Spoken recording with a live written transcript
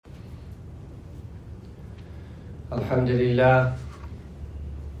الحمد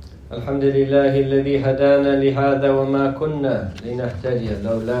لله الذي هدانا لهذا وما كنا لنهتدي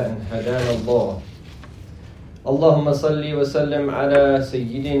لولا أن هدانا الله. اللهم صل وسلم على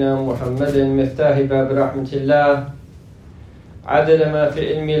سيدنا محمد مفتاح باب رحمة الله عدد ما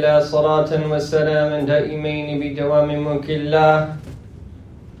في علم الله صلاة وسلام دائمين بدوام ملك الله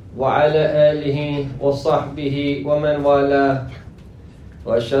وعلى آله وصحبه ومن والاه.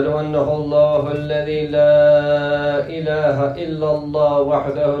 وأشهد أنه الله الذي لا إله إلا الله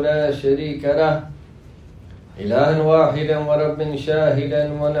وحده لا شريك له إلها واحدا ورب شاهدا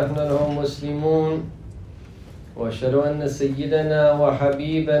ونحن له مسلمون. وأشهد أن سيدنا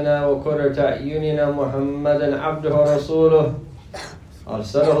وحبيبنا وقرة أعيننا محمدا عبده ورسوله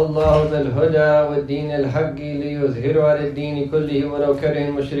أرسله الله بالهدى والدين الحق ليظهره على الدين كله ولو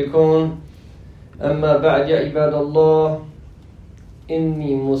كره المشركون. أما بعد يا عباد الله،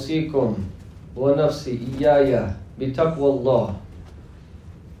 إني موصيكم ونفسي إياي بتقوى الله.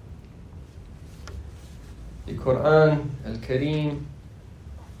 The Quran Al-Kareem,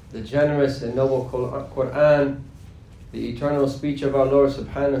 the generous and noble Quran, the eternal speech of our Lord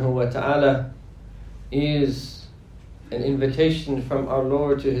subhanahu wa ta'ala, is an invitation from our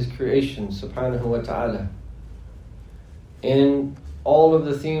Lord to His creation subhanahu wa ta'ala. And all of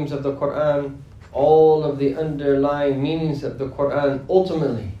the themes of the Quran, all of the underlying meanings of the Quran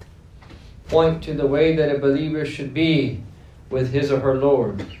ultimately point to the way that a believer should be with his or her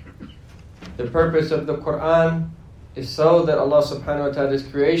Lord. The purpose of the Quran is so that Allah subhanahu wa ta'ala's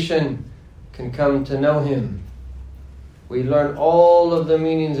creation can come to know Him. We learn all of the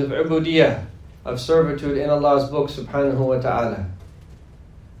meanings of ubudiyah, of servitude in Allah's book subhanahu wa ta'ala.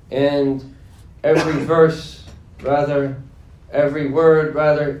 And every verse, every word,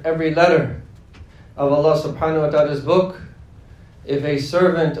 every letter of Allah subhanahu wa ta'ala's book, if a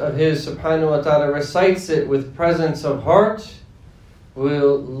servant of His subhanahu wa ta'ala recites it with presence of heart,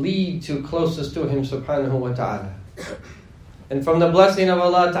 will lead to closest to Him subhanahu wa ta'ala. And from the blessing of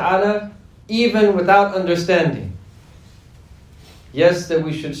Allah ta'ala, even without understanding, yes, that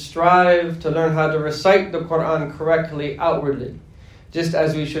we should strive to learn how to recite the Quran correctly outwardly, just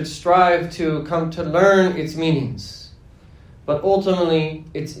as we should strive to come to learn its meanings. But ultimately,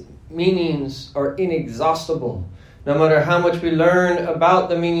 its meanings are inexhaustible. No matter how much we learn about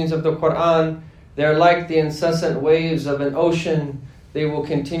the meanings of the Quran, they're like the incessant waves of an ocean. They will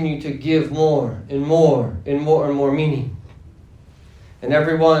continue to give more and more and more and more meaning. And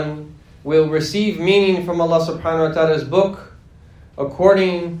everyone will receive meaning from Allah subhanahu wa ta'ala's book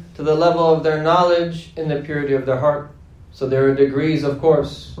according to the level of their knowledge and the purity of their heart. So there are degrees, of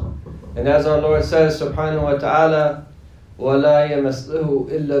course. And as our Lord says subhanahu wa ta'ala, وَلَا يَمَسْلُهُ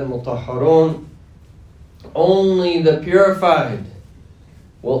إِلَّا الْمُطَهَّرُونَ, only the purified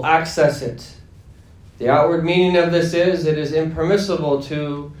will access it. The outward meaning of this is, it is impermissible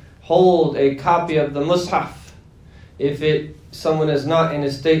to hold a copy of the Mus'haf if someone is not in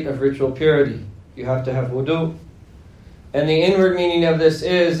a state of ritual purity. You have to have wudu. And the inward meaning of this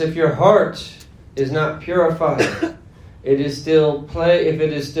is, if your heart is not purified, if it is still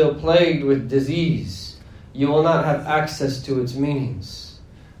plagued with disease, you will not have access to its meanings.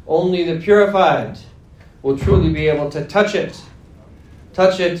 Only the purified will truly be able to touch it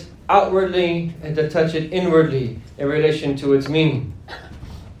outwardly and to touch it inwardly in relation to its meaning.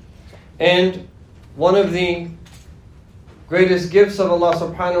 And one of the greatest gifts of Allah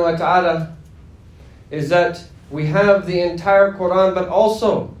subhanahu wa ta'ala is that we have the entire Quran, but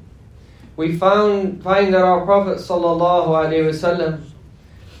also we find that our Prophet sallallahu alaihi wasallam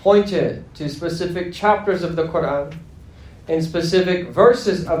pointed to specific chapters of the Quran and specific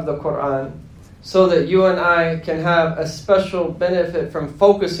verses of the Quran so that you and I can have a special benefit from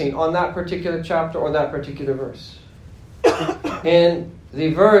focusing on that particular chapter or that particular verse. And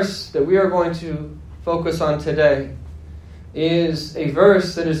the verse that we are going to focus on today is a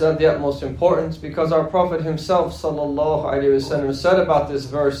verse that is of the utmost importance, because our Prophet himself sallallahu alaihi wasallam said about this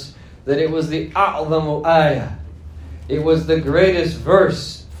verse that it was the a'zamu ayah. It was the greatest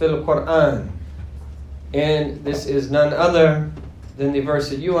verse fil Quran. And this is none other than the verse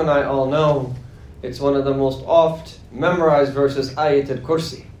that you and I all know. It's one of the most oft memorized verses, Ayat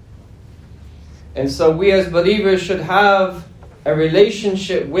al-Kursi. And so we as believers should have a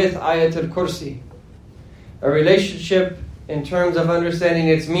relationship with Ayat al-Kursi. A relationship in terms of understanding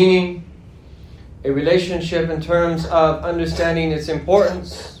its meaning. A relationship in terms of understanding its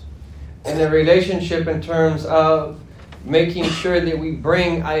importance. And a relationship in terms of making sure that we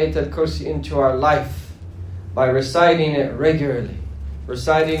bring Ayat al-Kursi into our life by reciting it regularly,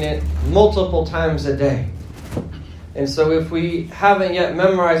 reciting it multiple times a day. And so if we haven't yet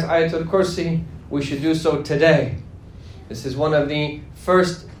memorized Ayat al-Kursi, we should do so today. This is one of the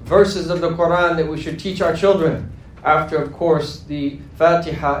first verses of the Quran that we should teach our children. After, of course, the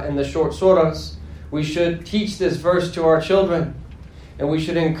Fatiha and the short surahs, we should teach this verse to our children. And we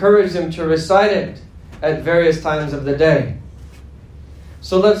should encourage them to recite it at various times of the day.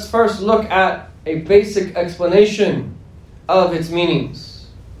 So let's first look at a basic explanation of its meanings.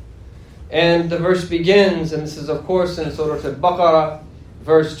 And the verse begins, and this is of course in Surah Al-Baqarah,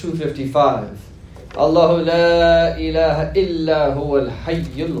 verse 255. Allahu la ilaha illa huwa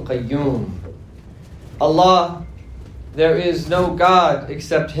al-hayyul qayyum. Allah, there is no God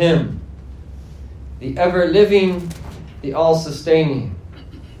except Him, the ever-living, the all-sustaining.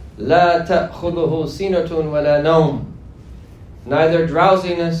 La ta'khuduhu sinatun wa la nawm. Neither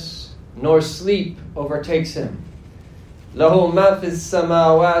drowsiness nor sleep overtakes Him. Lahu ma fis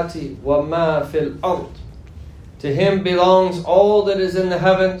samawati wa ma fil ard. To Him belongs all that is in the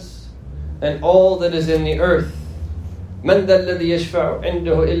heavens and all that is in the earth. Man dhal ladhi yashfa'u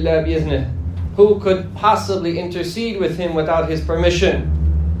indahu illa bi'iznih. Who could possibly intercede with Him without His permission?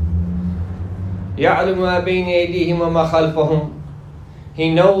 يَعْلَمُ مَا بَيْنَ أَيْدِيهِمْ وَمَا خَلْفَهُمْ.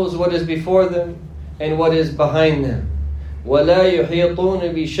 He knows what is before them and what is behind them. وَلَا يُحِيطُونَ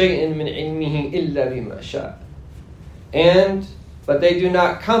بِشَيْءٍ مِّنْ عِلْمِهِ إِلَّا بِمَا شَاءَ. But they do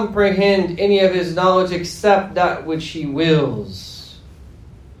not comprehend any of His knowledge except that which He wills.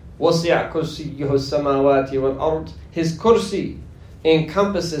 وَسِعَ كُرْسِيُّهُ السَّمَاوَاتِ وَالْأَرْضِ. His kursi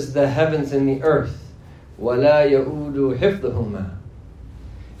encompasses the heavens and the earth. وَلَا يَؤُودُ حِفْظُهُمَا.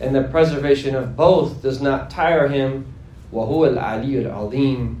 And the preservation of both does not tire Him. وَهُوَ الْعَلِيُّ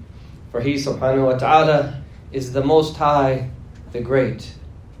الْعَظِيمُ. For He subhanahu wa ta'ala is the Most High, the Great.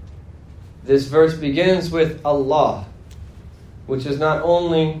 This verse begins with Allah, which is not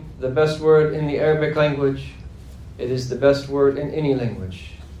only the best word in the Arabic language, it is the best word in any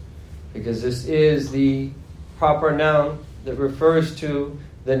language. Because this is the proper noun that refers to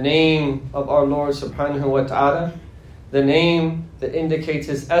the name of our Lord subhanahu wa ta'ala, the name that indicates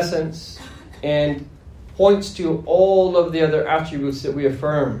His essence and points to all of the other attributes that we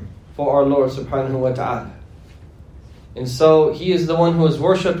affirm for our Lord subhanahu wa ta'ala. And so He is the one who is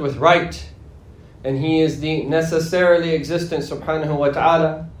worshipped with right, and He is the necessarily existent subhanahu wa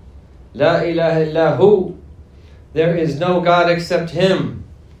ta'ala. La ilaha illahu. There is no God except Him,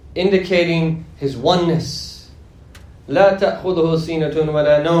 indicating His oneness. La ta'khuduhu sinatun wa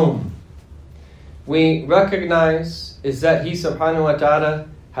la nawm. We recognize is that He subhanahu wa ta'ala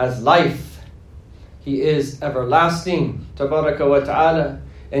has life. He is everlasting, tabaraka wa ta'ala,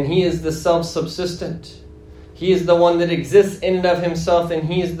 and He is the self-subsistent. He is the one that exists in and of Himself, and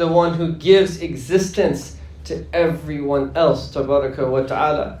He is the one who gives existence to everyone else, tabaraka wa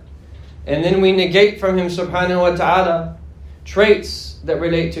ta'ala. And then we negate from Him subhanahu wa ta'ala traits that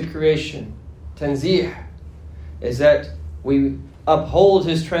relate to creation. Tanzih is that we uphold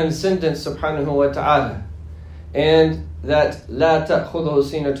His transcendence subhanahu wa ta'ala, and that la ta'khuduhu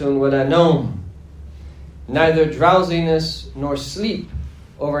sinatun wa la nawm. Neither drowsiness nor sleep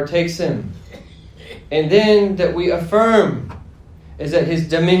overtakes Him. And then that we affirm is that His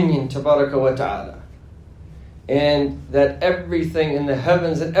dominion tabaraka wa ta'ala, and that everything in the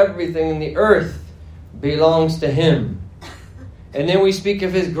heavens and everything in the earth belongs to Him. And then we speak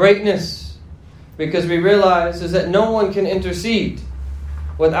of His greatness, because we realize is that no one can intercede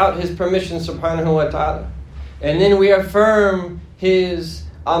without His permission subhanahu wa ta'ala. And then we affirm His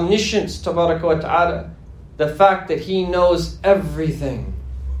omniscience tabaraka wa ta'ala, the fact that He knows everything.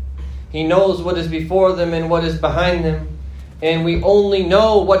 He knows what is before them and what is behind them, and we only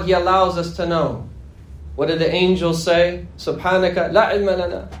know what He allows us to know. What did the angels say? Subhanaka la ilma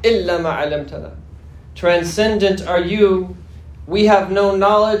lana illa ma 'allamtana. Transcendent are You. We have no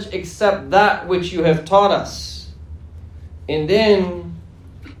knowledge except that which You have taught us. And then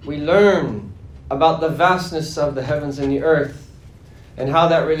we learn about the vastness of the heavens and the earth, and how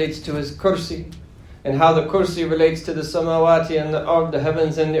that relates to His kursi, and how the kursi relates to the samawati and the ard, the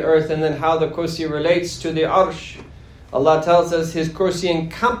heavens and the earth, and then how the kursi relates to the arsh. Allah tells us His kursi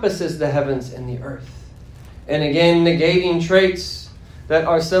encompasses the heavens and the earth. And again, negating traits that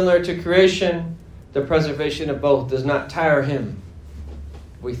are similar to creation, the preservation of both does not tire Him.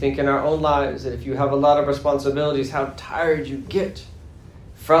 We think in our own lives that if you have a lot of responsibilities, how tired you get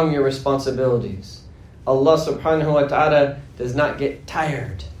from your responsibilities. Allah subhanahu wa ta'ala does not get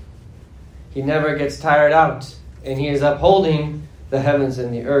tired. He never gets tired out. And He is upholding the heavens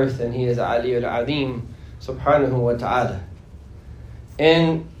and the earth, and He is Aliyul Azim subhanahu wa ta'ala.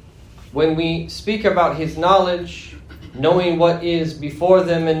 And when we speak about His knowledge, knowing what is before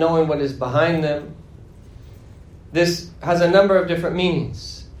them and knowing what is behind them, this has a number of different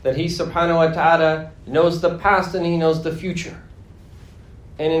meanings. that He subhanahu wa ta'ala knows the past and He knows the future.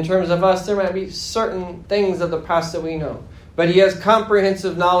 And in terms of us, there might be certain things of the past that we know. But He has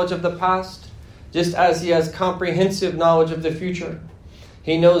comprehensive knowledge of the past, just as He has comprehensive knowledge of the future.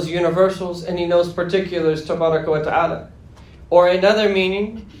 He knows universals and He knows particulars, tabaraka wa ta'ala. Or another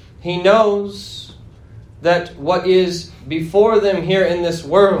meaning, He knows that what is before them here in this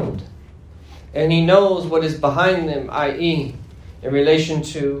world, and He knows what is behind them, i.e., in relation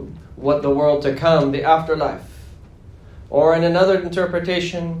to what the world to come, the afterlife. Or in another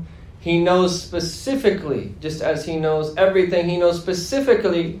interpretation, He knows specifically, just as He knows everything, He knows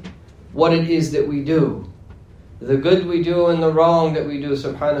specifically what it is that we do. The good we do and the wrong that we do,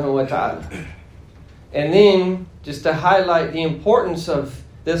 subhanahu wa ta'ala. And then, just to highlight the importance of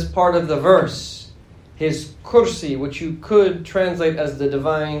this part of the verse, His kursi, which you could translate as the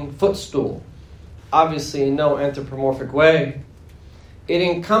divine footstool, obviously in no anthropomorphic way, it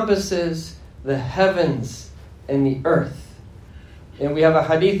encompasses the heavens and the earth. And we have a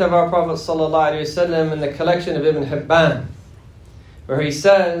hadith of our Prophet ﷺ in the collection of Ibn Hibban, where he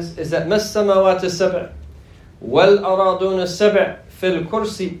says, is that مَا السَّمَوَاتِ السَّبْعِ وَالْأَرَاضُونَ السَّبْعِ فِي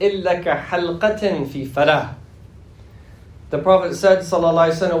الْكُرْسِ إِلَّا كَحَلْقَةٍ فِي فَلَاهٍ. The Prophet said,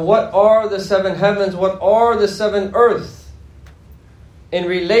 ﷺ, what are the seven heavens, what are the seven earths in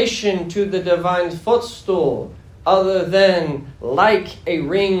relation to the divine footstool, other than like a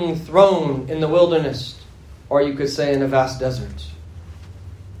ring thrown in the wilderness, or you could say in a vast desert.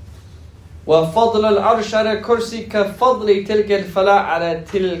 وَفَضْلُ الْعَرْشِ عَلَى الْكُرْسِ كَفَضْلِ تِلْكَ الْفَلَاءِ عَلَى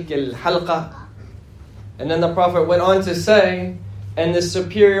تِلْكَ الْحَلْقَةِ. And then the Prophet went on to say, and the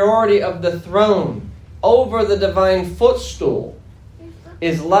superiority of the throne over the divine footstool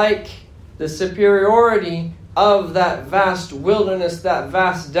is like the superiority of that vast wilderness, that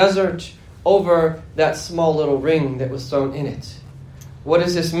vast desert, over that small little ring that was thrown in it. What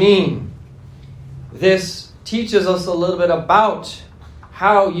does this mean? This teaches us a little bit about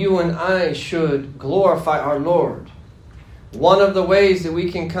how you and I should glorify our Lord. One of the ways that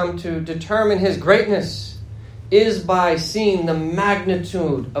we can come to determine His greatness is by seeing the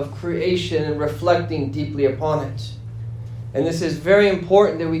magnitude of creation and reflecting deeply upon it. And this is very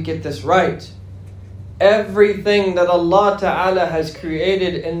important that we get this right. Everything that Allah Ta'ala has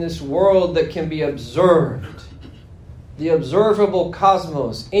created in this world that can be observed, the observable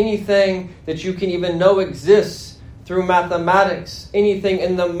cosmos, anything that you can even know exists through mathematics, anything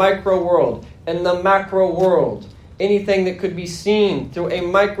in the micro world, in the macro world, anything that could be seen through a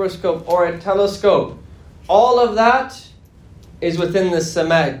microscope or a telescope, all of that is within the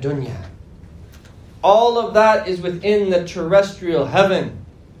sama dunya. All of that is within the terrestrial heaven.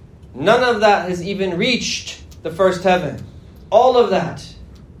 None of that has even reached the first heaven. All of that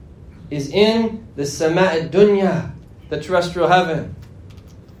is in the sama dunya, the terrestrial heaven.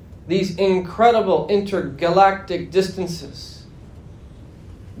 These incredible intergalactic distances,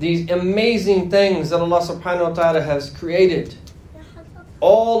 these amazing things that Allah subhanahu wa ta'ala has created,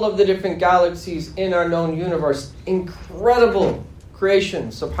 all of the different galaxies in our known universe, incredible creation,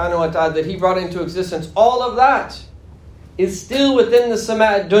 subhanahu wa ta'ala, that He brought into existence, all of that is still within the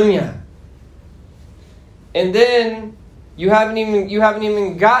sama dunya. And then you haven't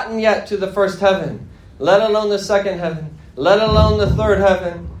even gotten yet to the first heaven, let alone the second heaven, let alone the third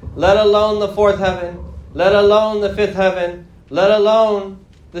heaven, let alone the fourth heaven, let alone the fifth heaven, let alone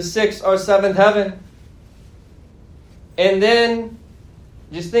the sixth or seventh heaven. And then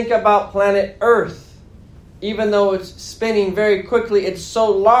just think about planet Earth. Even though it's spinning very quickly, it's so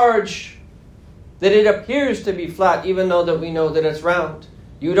large that it appears to be flat, even though that we know that it's round.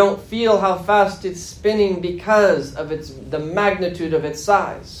 You don't feel how fast it's spinning because of the magnitude of its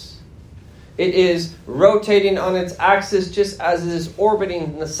size. It is rotating on its axis just as it is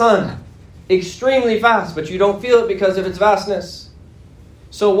orbiting the sun. Extremely fast, but you don't feel it because of its vastness.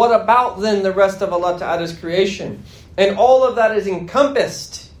 So what about then the rest of Allah Ta'ala's creation? And all of that is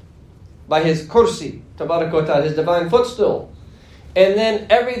encompassed by His kursi, tabarak wa ta'ala, His divine footstool. And then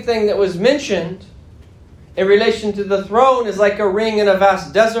everything that was mentioned in relation to the throne is like a ring in a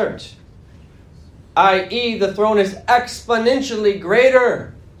vast desert. I.e., the throne is exponentially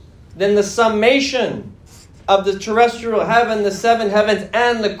greater than the summation of the terrestrial heaven, the seven heavens,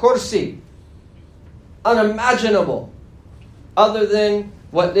 and the kursi. Unimaginable. Other than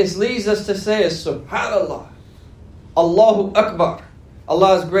what this leads us to say is subhanallah, Allahu Akbar,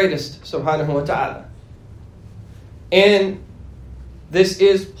 Allah is greatest, subhanahu wa ta'ala. And this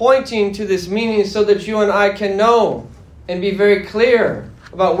is pointing to this meaning so that you and I can know and be very clear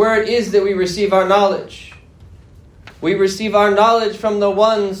about where it is that we receive our knowledge. We receive our knowledge from the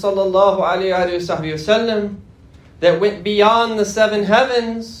one, sallallahu alayhi wa sallam, that went beyond the 7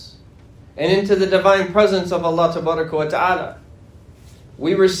 heavens and into the divine presence of Allah Tabaraka wa Ta'ala.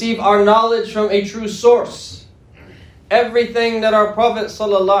 We receive our knowledge from a true source. Everything that our Prophet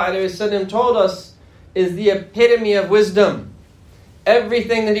ﷺ told us is the epitome of wisdom.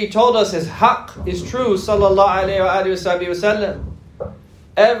 Everything that he told us is haqq, is true, ﷺ.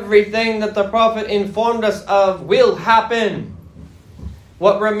 Everything that the Prophet informed us of will happen.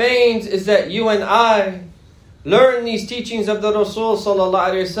 What remains is that you and I learn these teachings of the Rasul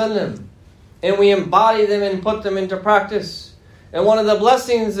ﷺ, and we embody them and put them into practice. And one of the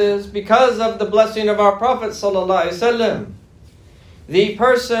blessings is, because of the blessing of our Prophet ﷺ, the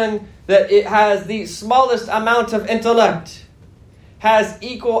person that it has the smallest amount of intellect has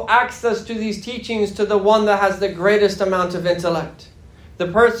equal access to these teachings to the one that has the greatest amount of intellect. The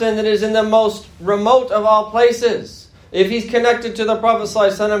person that is in the most remote of all places, if he's connected to the Prophet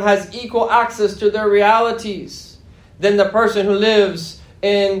ﷺ, has equal access to their realities than the person who lives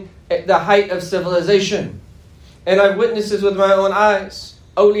in the height of civilization. And I've witnessed this with my own eyes.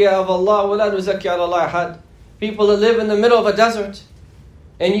 Awliya of Allah, wa la nuzakki ala Allah ahad. People that live in the middle of a desert.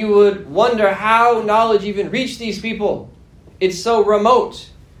 And you would wonder how knowledge even reached these people. It's so remote.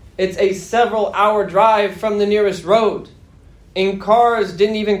 It's a several hour drive from the nearest road. And cars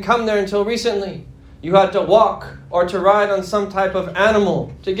didn't even come there until recently. You had to walk or to ride on some type of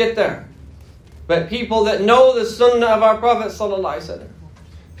animal to get there. But people that know the sunnah of our Prophet ﷺ,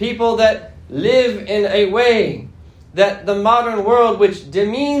 people that live in a way that the modern world, which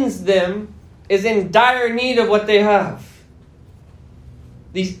demeans them, is in dire need of what they have.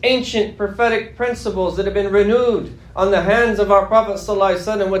 These ancient prophetic principles that have been renewed on the hands of our Prophet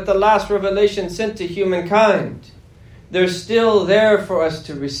ﷺ with the last revelation sent to humankind, they're still there for us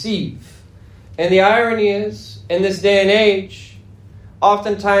to receive. And the irony is, in this day and age,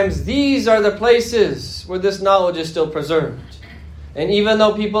 oftentimes these are the places where this knowledge is still preserved. And even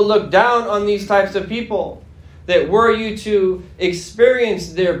though people look down on these types of people, that were you to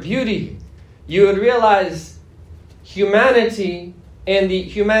experience their beauty, you would realize humanity and the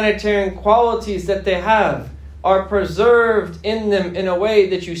humanitarian qualities that they have are preserved in them in a way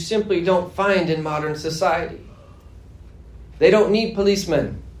that you simply don't find in modern society. They don't need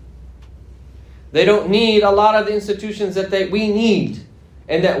policemen. They don't need a lot of the institutions that we need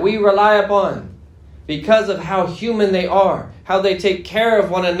and that we rely upon because of how human they are, how they take care of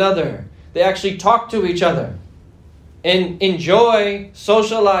one another. They actually talk to each other and enjoy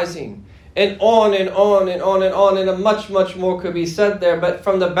socializing, and on and on and on and on, and much, much more could be said there. But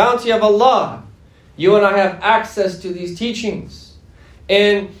from the bounty of Allah, you and I have access to these teachings.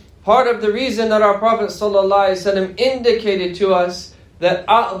 And part of the reason that our Prophet ﷺ indicated to us that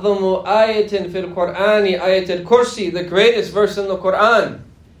أَعْظَمُ آيَةٍ فِي الْقُرْآنِ آيَةُ الْكُرْسِي, the greatest verse in the Qur'an,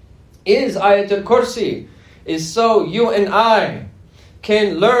 is Ayatul Kursi, is so you and I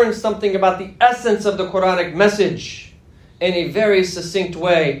can learn something about the essence of the Quranic message in a very succinct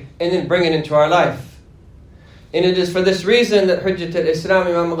way and then bring it into our life. And it is for this reason that Hujjat al-Islam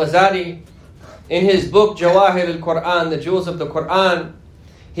Imam Ghazali, in his book Jawahir al-Quran, the Jewels of the Quran,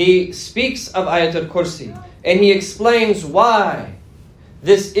 he speaks of Ayatul Kursi and he explains why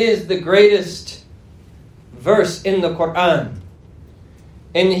this is the greatest verse in the Quran.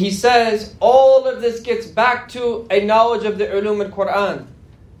 And he says all of this gets back to a knowledge of the ulum al-Quran,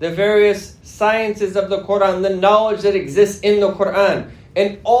 the various sciences of the Quran, the knowledge that exists in the Quran,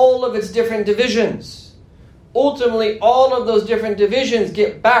 and all of its different divisions. Ultimately, all of those different divisions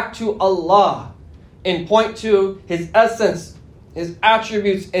get back to Allah and point to His essence, His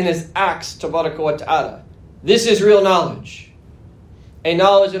attributes, and His acts, tabaraka wa ta'ala. This is real knowledge. A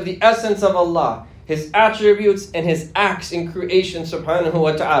knowledge of the essence of Allah, His attributes, and His acts in creation, subhanahu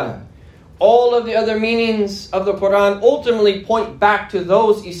wa ta'ala. All of the other meanings of the Quran ultimately point back to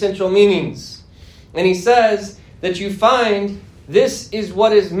those essential meanings. And he says that you find this is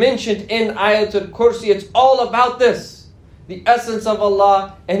what is mentioned in Ayatul Kursi. It's all about this. The essence of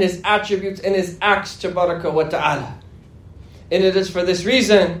Allah and His attributes and His acts, tabaraka wa ta'ala. And it is for this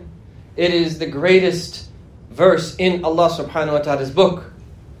reason, it is the greatest verse in Allah subhanahu wa ta'ala's book.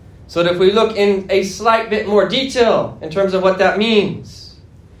 So that if we look in a slight bit more detail in terms of what that means,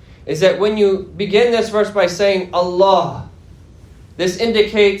 is that when you begin this verse by saying Allah, this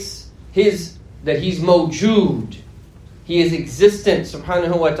indicates that He's mawjood. He is existent,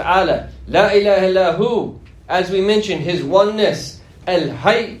 subhanahu wa ta'ala. La ilaha illahu. As we mentioned, His oneness.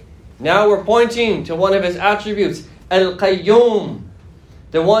 Al-Hayy. Now we're pointing to one of His attributes. Al-Qayyum.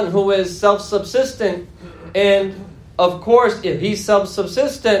 The one who is self-subsistent and of course, if he's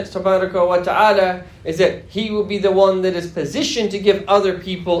self-subsistent, subhanahu wa ta'ala, is that he will be the one that is positioned to give other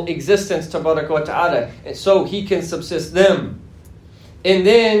people existence, subhanahu wa ta'ala, and so he can subsist them. And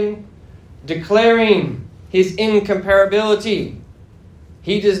then declaring his incomparability.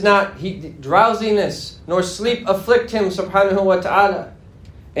 Drowsiness nor sleep afflict him, subhanahu wa ta'ala.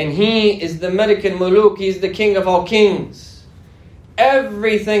 And he is the Malik al-Muluk, he is the king of all kings.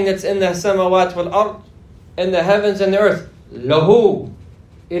 Everything that's in the samawat wal ard, in the heavens and the earth, lahu,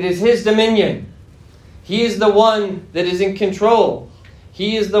 it is his dominion. He is the one that is in control.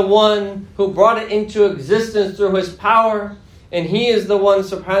 He is the one who brought it into existence through his power. And he is the one,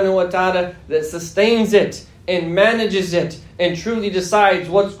 subhanahu wa ta'ala, that sustains it and manages it and truly decides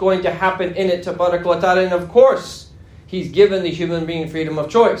what's going to happen in it, tabarak wa ta'ala. And of course, he's given the human being freedom of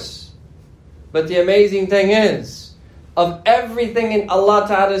choice. But the amazing thing is, of everything in Allah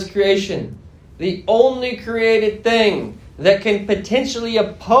Ta'ala's creation, the only created thing that can potentially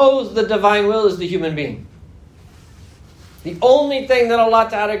oppose the divine will is the human being. The only thing that Allah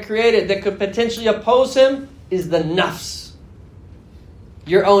Ta'ala created that could potentially oppose him is the nafs.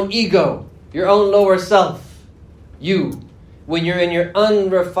 Your own ego, your own lower self. You, when you're in your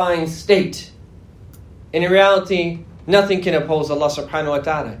unrefined state. In reality, nothing can oppose Allah subhanahu wa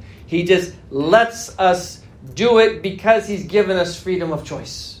ta'ala. He just lets us do it because He's given us freedom of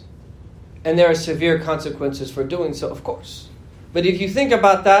choice. And there are severe consequences for doing so, of course. But if you think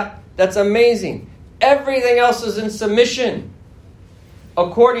about that, that's amazing. Everything else is in submission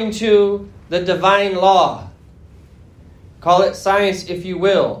according to the divine law. Call it science if you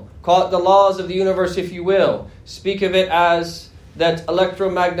will. Call it the laws of the universe if you will. Speak of it as that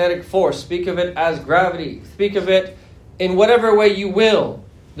electromagnetic force. Speak of it as gravity. Speak of it in whatever way you will.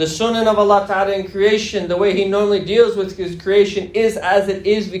 The sunnah of Allah Ta'ala in creation, the way He normally deals with His creation is as it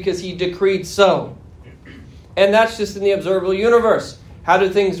is because He decreed so. And that's just in the observable universe. How do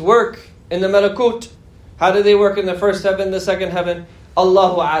things work in the malakut? How do they work in the first heaven, the second heaven?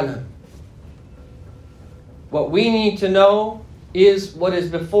 Allahu A'lam. What we need to know is what is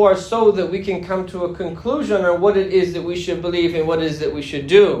before us so that we can come to a conclusion on what it is that we should believe and what it is that we should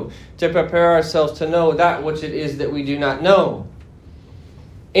do to prepare ourselves to know that which it is that we do not know.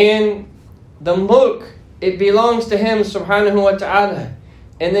 In the mulk, it belongs to Him subhanahu wa ta'ala.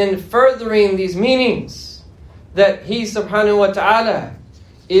 And then furthering these meanings, that He subhanahu wa ta'ala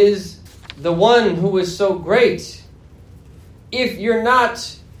is the one who is so great. If you're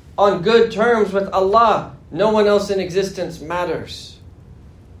not on good terms with Allah, no one else in existence matters.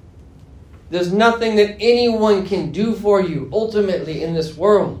 There's nothing that anyone can do for you ultimately in this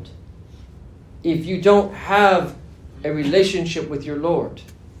world if you don't have a relationship with your Lord.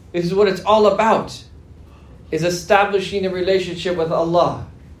 This is what it's all about, is establishing a relationship with Allah.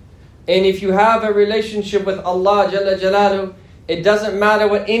 And if you have a relationship with Allah Jalla Jalaluhu, it doesn't matter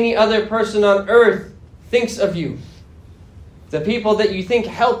what any other person on earth thinks of you. The people that you think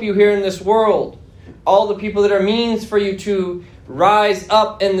help you here in this world, all the people that are means for you to rise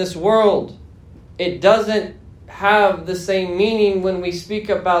up in this world, it doesn't have the same meaning when we speak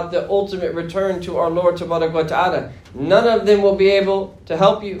about the ultimate return to our Lord Tabarak wa Ta'ala. None of them will be able to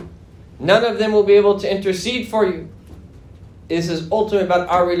help you. None of them will be able to intercede for you. This is ultimately about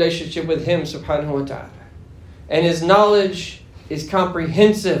our relationship with Him subhanahu wa ta'ala. And His knowledge is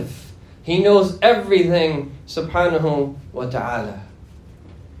comprehensive. He knows everything subhanahu wa ta'ala.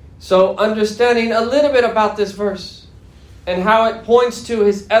 So understanding a little bit about this verse and how it points to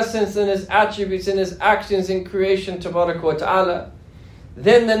His essence and His attributes and His actions in creation, tabarak wa ta'ala,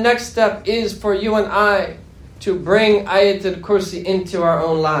 then the next step is for you and I to bring Ayatul Kursi into our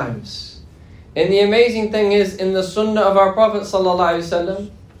own lives. And the amazing thing is, in the sunnah of our Prophet ﷺ,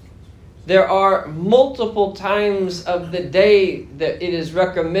 there are multiple times of the day that it is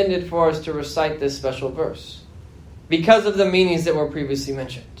recommended for us to recite this special verse because of the meanings that were previously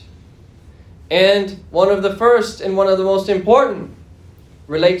mentioned. And one of the first and one of the most important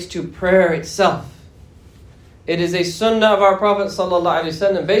relates to prayer itself. It is a sunnah of our Prophet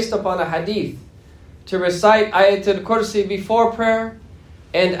ﷺ based upon a hadith to recite Ayatul Kursi before prayer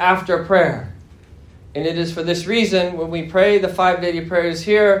and after prayer. And it is for this reason when we pray the 5 daily prayers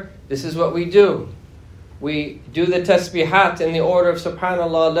here, this is what we do. We do the tasbihat in the order of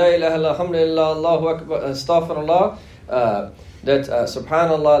Subhanallah, La ilaha illa, alhamdulillah, Allahu Akbar, astaghfirullah, that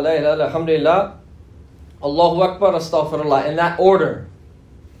Subhanallah, La ilaha alhamdulillah, Allahu Akbar, astaghfirullah, in that order.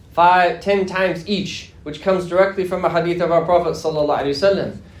 10 times each, which comes directly from a hadith of our Prophet sallallahu alaihi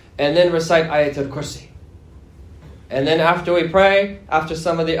wasallam. And then recite Ayatul Kursi. And then after we pray, after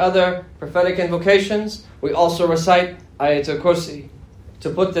some of the other prophetic invocations, we also recite Ayatul Kursi. to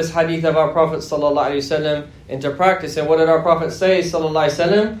put this hadith of our Prophet ﷺ into practice. And what did our Prophet say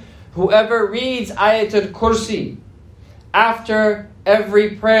ﷺ? Whoever reads Ayatul Kursi after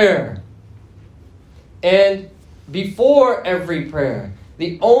every prayer and before every prayer,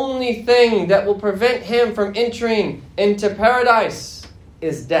 the only thing that will prevent him from entering into paradise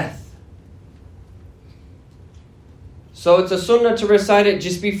is death. So it's a sunnah to recite it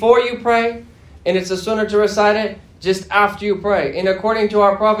just before you pray, and it's a sunnah to recite it just after you pray. And according to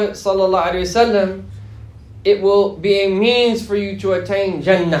our Prophet ﷺ, it will be a means for you to attain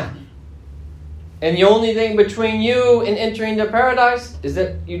Jannah. And the only thing between you and entering the paradise is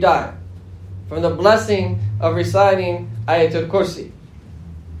that you die from the blessing of reciting Ayatul Kursi.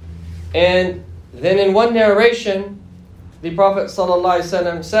 And then in one narration, the Prophet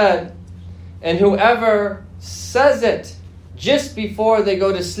ﷺ said, and whoever says it just before they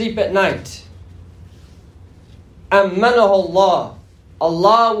go to sleep at night, Ammanahu Allah,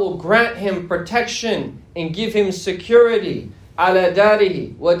 Allah will grant him protection and give him security, ala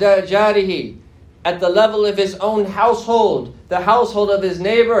darihi wa dajarihi, at the level of his own household, the household of his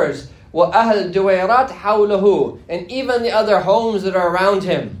neighbors, wa ahl duwayrat hawlahu, and even the other homes that are around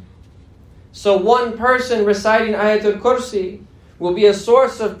him. So one person reciting Ayatul Kursi will be a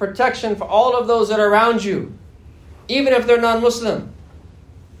source of protection for all of those that are around you, even if they're non-Muslim.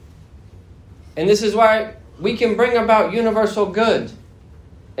 And this is why we can bring about universal good.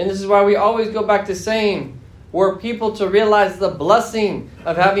 And this is why we always go back to saying, were people to realize the blessing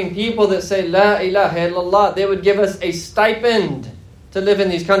of having people that say, La ilaha illallah, they would give us a stipend to live in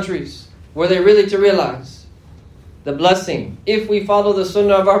these countries. Were they really to realize the blessing? If we follow the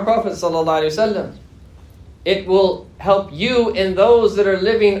sunnah of our Prophet ﷺ, it will help you and those that are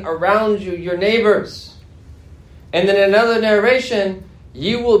living around you, your neighbors. And then another narration,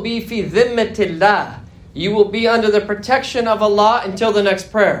 you will be fi dhimmatillah. You will be under the protection of Allah until the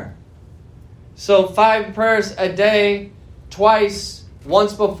next prayer. So 5 prayers a day, twice,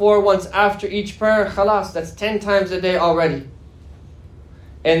 once before, once after each prayer, khalas, that's 10 times a day already.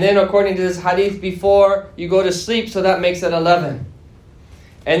 And then according to this hadith, before you go to sleep, so that makes it 11.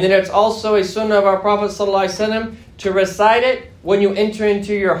 And then it's also a sunnah of our Prophet ﷺ to recite it when you enter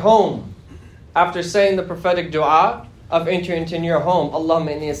into your home. After saying the prophetic dua of entering into your home,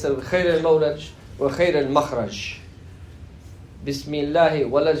 Allahumma inni as'aluka khayra al-mawlaj wa khayra al-makhraj. Bismillahi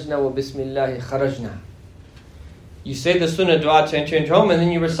walajna wa bismillahi kharajna. You say the sunnah dua to enter into home, and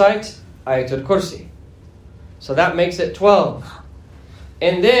then you recite Ayatul Kursi. So that makes it 12.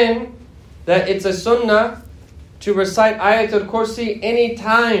 And then that it's a sunnah to recite Ayatul Kursi any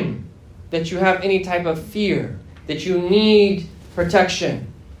time that you have any type of fear, that you need protection.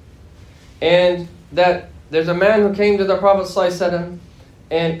 And that there's a man who came to the Prophet ﷺ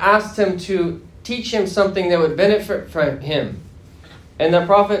and asked him to teach him something that would benefit from him. And the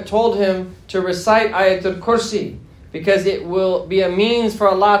Prophet told him to recite Ayatul Kursi because it will be a means for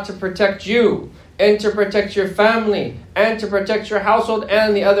Allah to protect you and to protect your family and to protect your household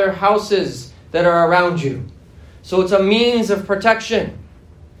and the other houses that are around you. So it's a means of protection.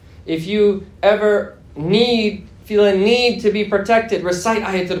 If you ever feel a need to be protected, recite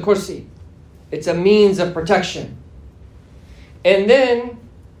Ayatul Kursi. It's a means of protection. And then,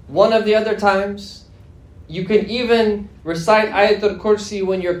 one of the other times, you can even recite Ayatul Kursi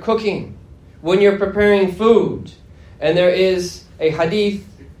when you're cooking, when you're preparing food. And there is a hadith,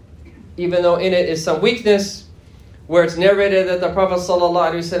 even though in it is some weakness, where it's narrated that the Prophet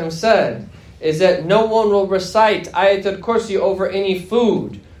ﷺ said, is that no one will recite Ayatul Kursi over any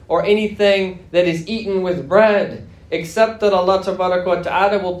food or anything that is eaten with bread, except that Allah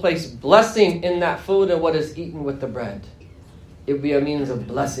Ta'ala will place blessing in that food and what is eaten with the bread. It will be a means of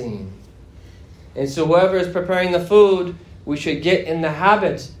blessing. And so whoever is preparing the food, we should get in the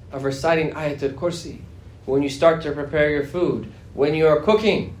habit of reciting Ayatul Kursi when you start to prepare your food, when you are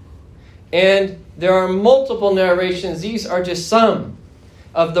cooking. And there are multiple narrations. These are just some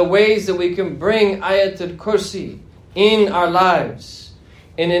of the ways that we can bring Ayatul Kursi in our lives.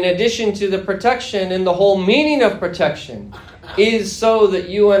 And in addition to the protection, and the whole meaning of protection is so that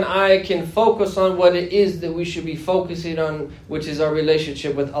you and I can focus on what it is that we should be focusing on, which is our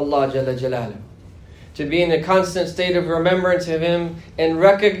relationship with Allah Jalla Jalaluhu. To be in a constant state of remembrance of Him and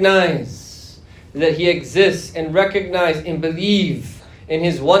recognize that He exists, and recognize and believe in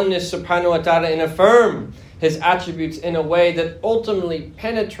His oneness subhanahu wa ta'ala, and affirm His attributes in a way that ultimately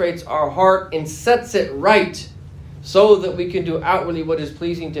penetrates our heart and sets it right, so that we can do outwardly what is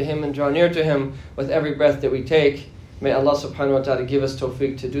pleasing to Him and draw near to Him with every breath that we take. May Allah subhanahu wa ta'ala give us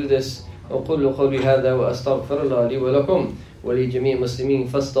tawfiq to do this. وَقُلُّ قَوْلِ هَذَا وَأَسْتَغْفِرُ اللَّهَ لِي وَلَكُمْ وَلِجَمِيعِ الْمُسْلِمِينَ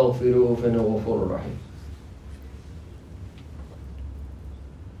فَاسْتَغْفِرُوهُ فَإِنَّهُ غَفُورٌ رَحِيمٌ.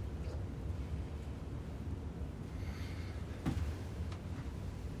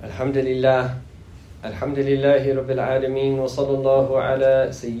 Alhamdulillah. Alhamdulillahi Rabbil Alameen. Wa sallallahu ala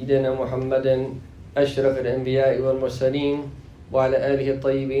Sayyidina Muhammadin Ashraf al-Anbiya wal Mursaleen. Wa ala alihi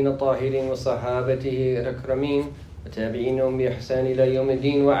al-tayyibin al-tahirin wa sahabatihi al-akrameen. وتابعينهم بإحسان إلى يوم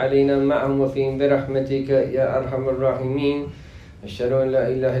الدين وعلينا معهم وفيهم برحمتك يا أرحم الراحمين أشهد أن لا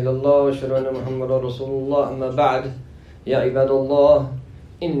إله إلا الله وأشهد أن محمدا رسول الله أما بعد يا عباد الله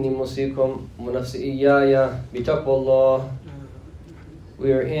إني موصيكم ونفسي إياي بتقوى الله.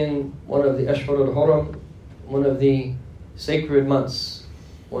 We are in one of the Ashhur al-Huram, one of the sacred months,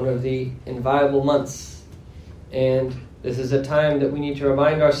 one of the inviolable months, and this is a time that we need to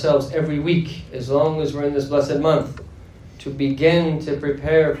remind ourselves every week, as long as we're in this blessed month, to begin to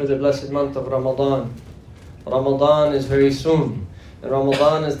prepare for the blessed month of Ramadan. Ramadan is very soon. And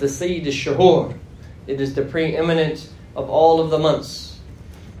Ramadan is the Sayyid al-Shuhur. It is the preeminent of all of the months.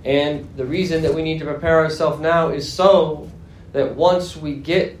 And the reason that we need to prepare ourselves now is so that once we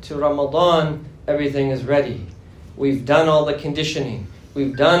get to Ramadan, everything is ready. We've done all the conditioning.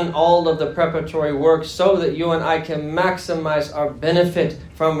 We've done all of the preparatory work so that you and I can maximize our benefit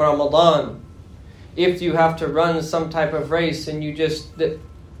from Ramadan. If you have to run some type of race and you just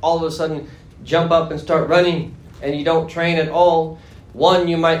all of a sudden jump up and start running and you don't train at all, one,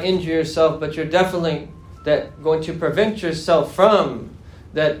 you might injure yourself, but you're definitely going to prevent yourself from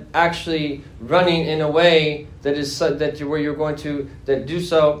that actually running in a way that is where you're going to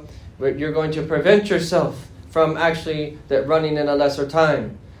prevent yourself from actually that running in a lesser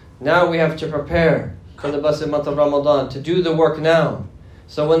time. Now we have to prepare for the blessed month of Ramadan, to do the work now.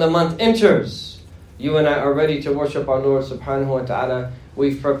 So when the month enters, you and I are ready to worship our Lord subhanahu wa ta'ala.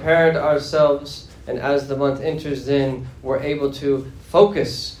 We've prepared ourselves, and as the month enters, then we're able to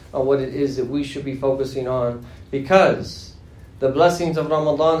focus on what it is that we should be focusing on, because the blessings of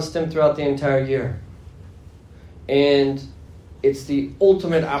Ramadan stem throughout the entire year. And it's the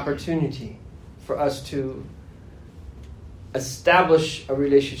ultimate opportunity for us to establish a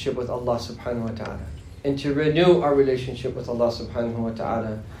relationship with Allah subhanahu wa ta'ala and to renew our relationship with Allah subhanahu wa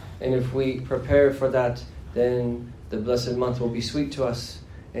ta'ala. And if we prepare for that, then the blessed month will be sweet to us,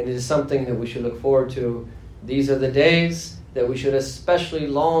 and it is something that we should look forward to. These are the days that we should especially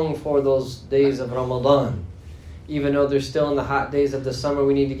long for, those days of Ramadan. Even though they're still in the hot days of the summer,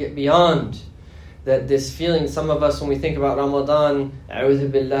 we need to get beyond that. This feeling, some of us, when we think about Ramadan, a'udhu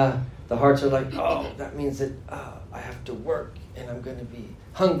billah, the hearts are like, oh, that means that I have to work and I'm going to be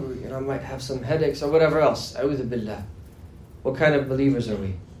hungry and I might have some headaches or whatever else. A'udhu billah. What kind of believers are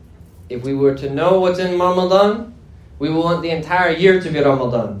we? If we were to know what's in Ramadan, we will want the entire year to be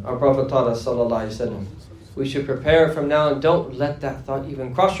Ramadan. Our Prophet taught us, sallallahu alaihi wasallam. We should prepare from now, and don't let that thought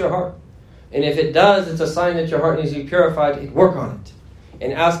even cross your heart. And if it does, it's a sign that your heart needs to be purified, and work on it.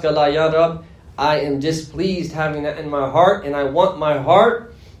 And ask Allah, Ya Rab, I am displeased having that in my heart, and I want my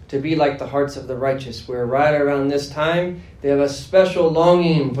heart to be like the hearts of the righteous, where right around this time, they have a special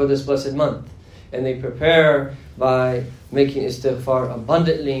longing for this blessed month. And they prepare by making istighfar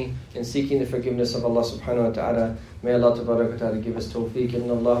abundantly and seeking the forgiveness of Allah subhanahu wa ta'ala. May Allah tabarak wa ta'ala give us tawfiq.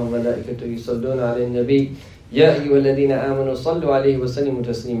 Inna Allah wa malaikatahu yusalluna ala nabi. يا أيها الذين آمنوا صلوا عليه وسلموا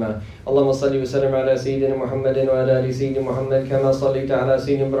تسليما. اللهم صل وسلم على سيدنا محمد وعلى آل سيدنا محمد كما صليت على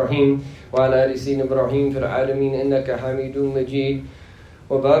سيدنا إبراهيم وعلى آل سيدنا إبراهيم في العالمين إنك حميد مجيد.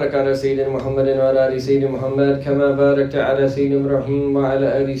 وبارك على سيدنا محمد وعلى آل سيدنا محمد كما باركت على سيدنا إبراهيم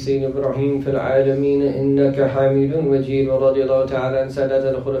وعلى آل سيدنا إبراهيم في العالمين إنك حميد مجيد. ورضي الله تعالى عن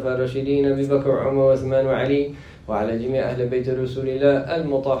سادة الخلفاء الراشدين أبي بكر وعمر وعثمان وعلي وعلى جميع أهل بيت رسول الله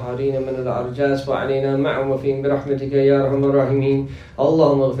المطهرين من الأرجاس وعلينا معهم وفيهم برحمتك يا أرحم الراحمين.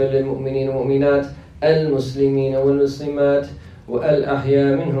 اللهم اغفر للمؤمنين والمؤمنات المسلمين والمسلمات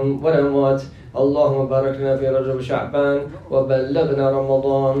والأحياء منهم والأموات. اللهم بارك لنا في رجب وشعبان وبلغنا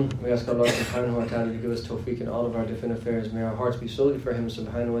رمضان. We ask Allah subhanahu wa ta'ala to give us tawfiq in all of our different affairs. May our hearts be solely for Him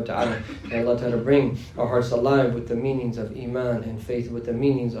subhanahu wa ta'ala. May Allah ta'ala bring our hearts alive with the meanings of iman and faith, with the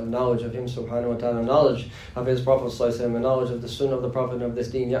meanings of knowledge of Him subhanahu wa ta'ala, knowledge of His Prophet sallallahu alaihi wasallam, and knowledge of the sunnah of the Prophet and of this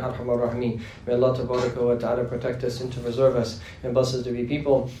deen. Ya Arhamar Rahimeen. May Allah wa ta'ala protect us and to preserve us, and bless us to be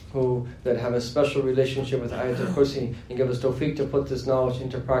people that have a special relationship with Ayatul Kursi, and give us tawfiq to put this knowledge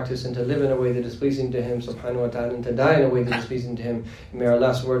into practice and to live in a way that is pleasing to Him subhanahu wa ta'ala, and to die in a way that is pleasing to Him. And may our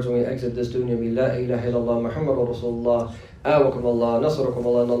last words when we exit this dunya be La ilaha illallah Muhammadur Rasulullah آواكم الله نصركم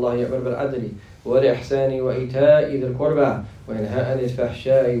الله إن الله يأمر بالعدل والإحسان وإيتاء ذي القربى وينهى عن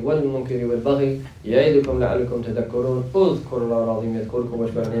الفحشاء والمنكر والبغي يعظكم لعلكم تذكرون. اذكروا الله العظيم يذكركم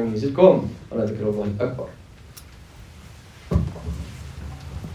واشكروا نعمه يزدكم ولذكر الله أكبر.